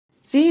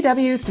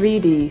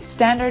ZW3D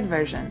standard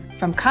version,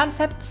 from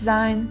concept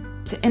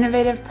design to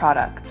innovative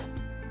product.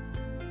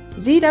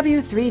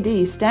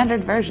 ZW3D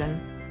standard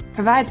version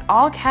provides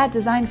all CAD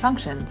design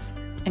functions,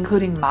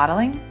 including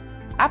modeling,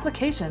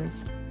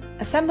 applications,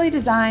 assembly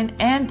design,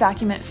 and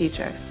document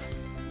features.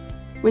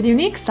 With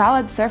unique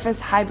solid surface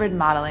hybrid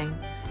modeling,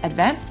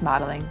 advanced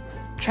modeling,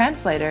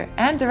 translator,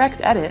 and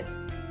direct edit,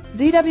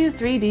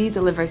 ZW3D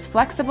delivers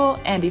flexible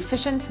and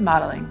efficient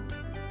modeling.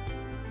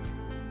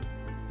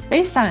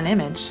 Based on an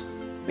image,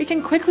 we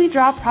can quickly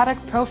draw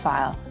product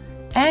profile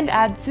and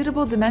add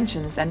suitable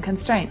dimensions and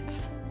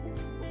constraints.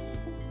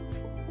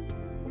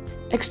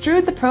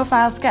 Extrude the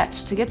profile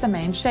sketch to get the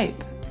main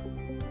shape.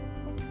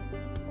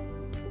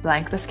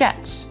 Blank the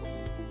sketch.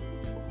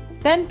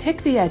 Then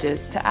pick the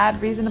edges to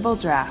add reasonable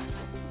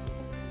draft.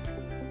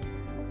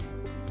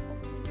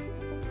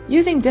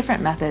 Using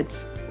different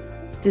methods,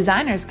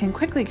 designers can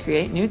quickly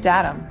create new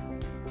datum.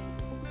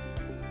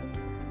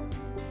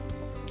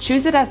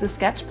 Choose it as the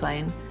sketch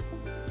plane,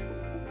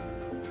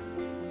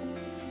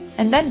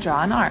 and then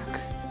draw an arc.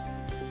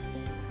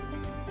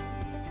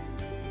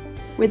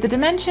 With the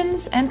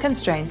dimensions and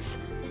constraints,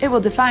 it will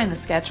define the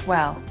sketch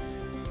well.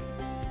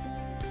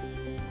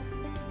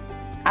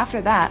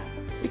 After that,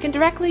 we can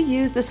directly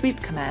use the sweep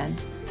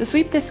command to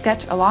sweep the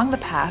sketch along the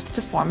path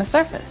to form a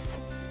surface.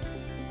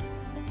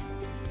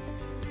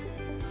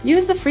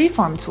 Use the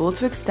freeform tool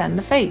to extend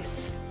the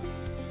face.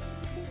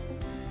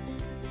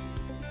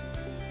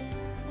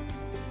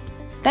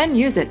 Then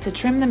use it to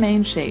trim the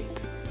main shape.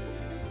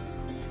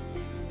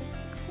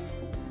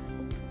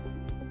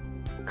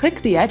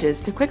 Click the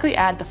edges to quickly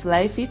add the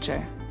fillet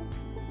feature.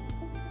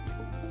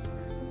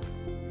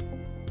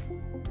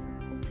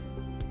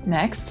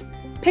 Next,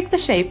 pick the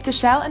shape to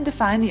shell and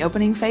define the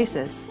opening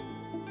faces.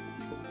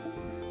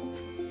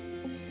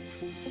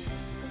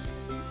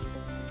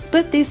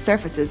 Split these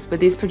surfaces with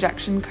these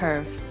projection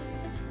curve.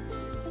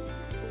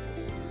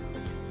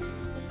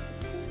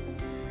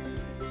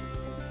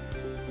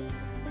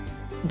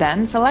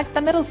 Then select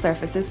the middle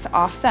surfaces to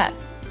offset.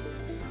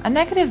 A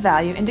negative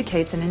value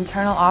indicates an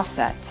internal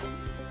offset.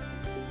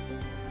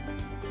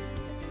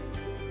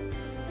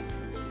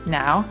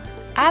 Now,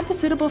 add the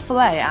suitable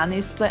fillet on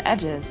these split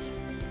edges.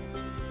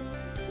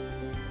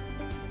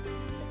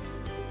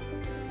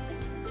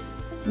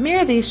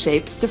 Mirror these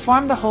shapes to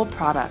form the whole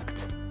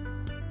product.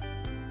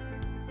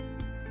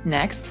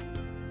 Next,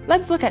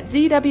 let's look at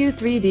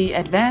ZW3D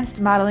advanced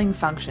modeling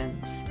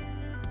functions.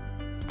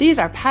 These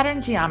are pattern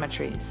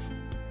geometries.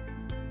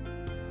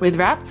 With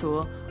Wrap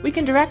Tool, we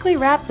can directly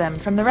wrap them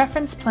from the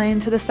reference plane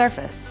to the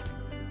surface.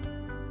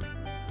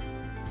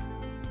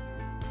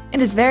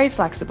 It is very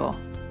flexible.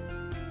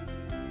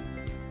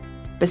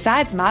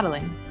 Besides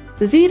modeling,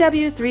 the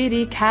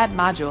ZW3D CAD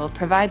module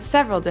provides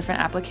several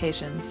different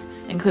applications,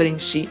 including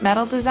sheet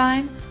metal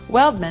design,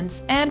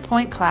 weldments, and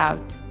point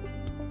cloud.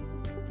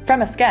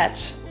 From a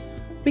sketch,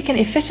 we can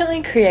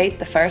efficiently create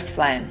the first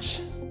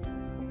flange.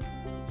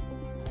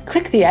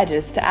 Click the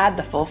edges to add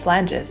the full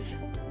flanges.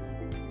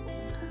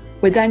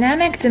 With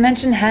Dynamic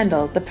Dimension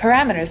Handle, the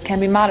parameters can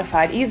be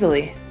modified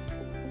easily.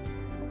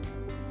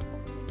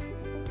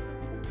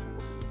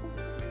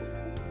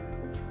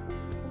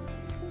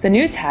 The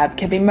new tab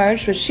can be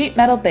merged with sheet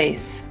metal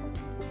base.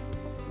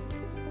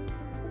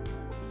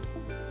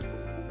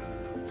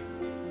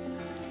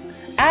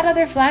 Add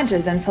other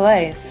flanges and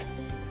fillets.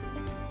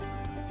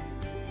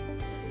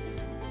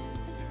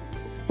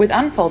 With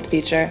Unfold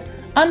feature,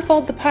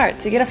 unfold the part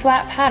to get a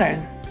flat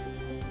pattern.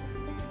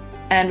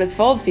 And with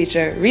Fold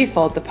feature,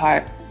 refold the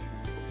part.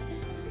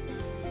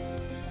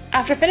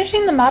 After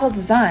finishing the model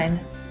design,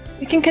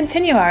 we can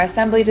continue our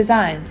assembly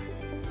design,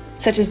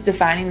 such as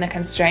defining the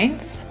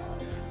constraints,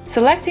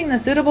 selecting the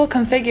suitable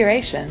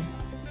configuration,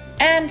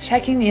 and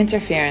checking the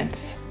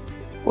interference.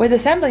 With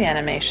assembly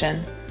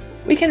animation,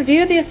 we can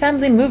view the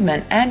assembly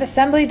movement and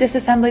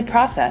assembly-disassembly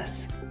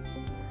process.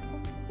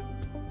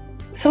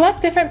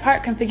 Select different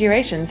part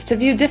configurations to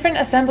view different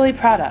assembly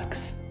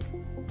products.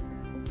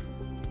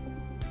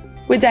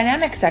 With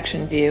Dynamic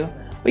Section View,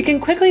 we can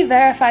quickly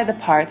verify the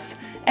parts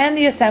and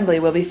the assembly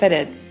will be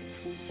fitted.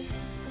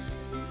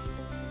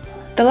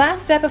 The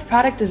last step of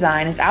product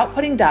design is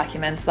outputting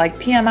documents like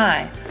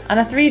PMI on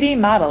a 3D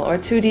model or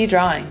 2D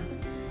drawing.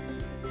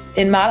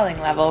 In modeling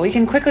level, we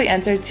can quickly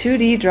enter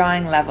 2D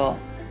drawing level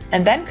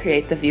and then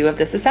create the view of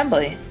this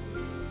assembly.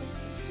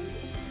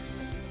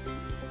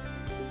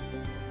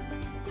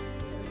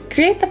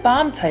 Create the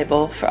BOM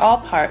table for all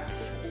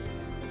parts.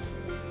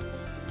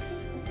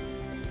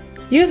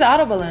 Use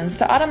auto balloons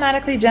to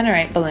automatically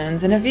generate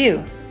balloons in a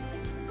view.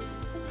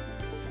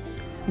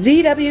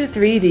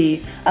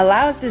 ZW3D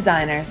allows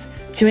designers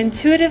to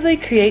intuitively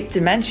create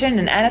dimension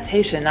and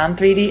annotation on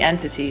 3D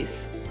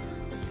entities.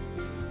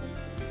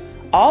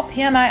 All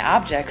PMI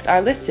objects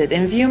are listed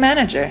in View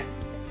Manager.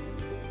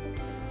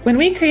 When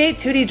we create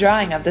 2D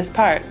drawing of this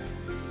part,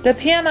 the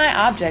PMI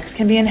objects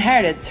can be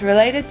inherited to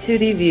related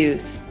 2D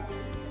views.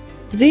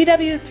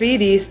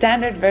 ZW3D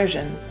standard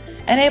version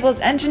enables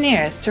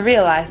engineers to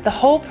realize the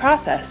whole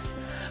process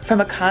from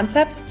a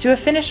concept to a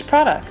finished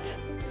product.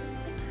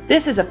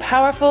 This is a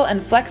powerful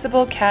and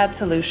flexible CAD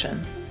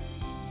solution.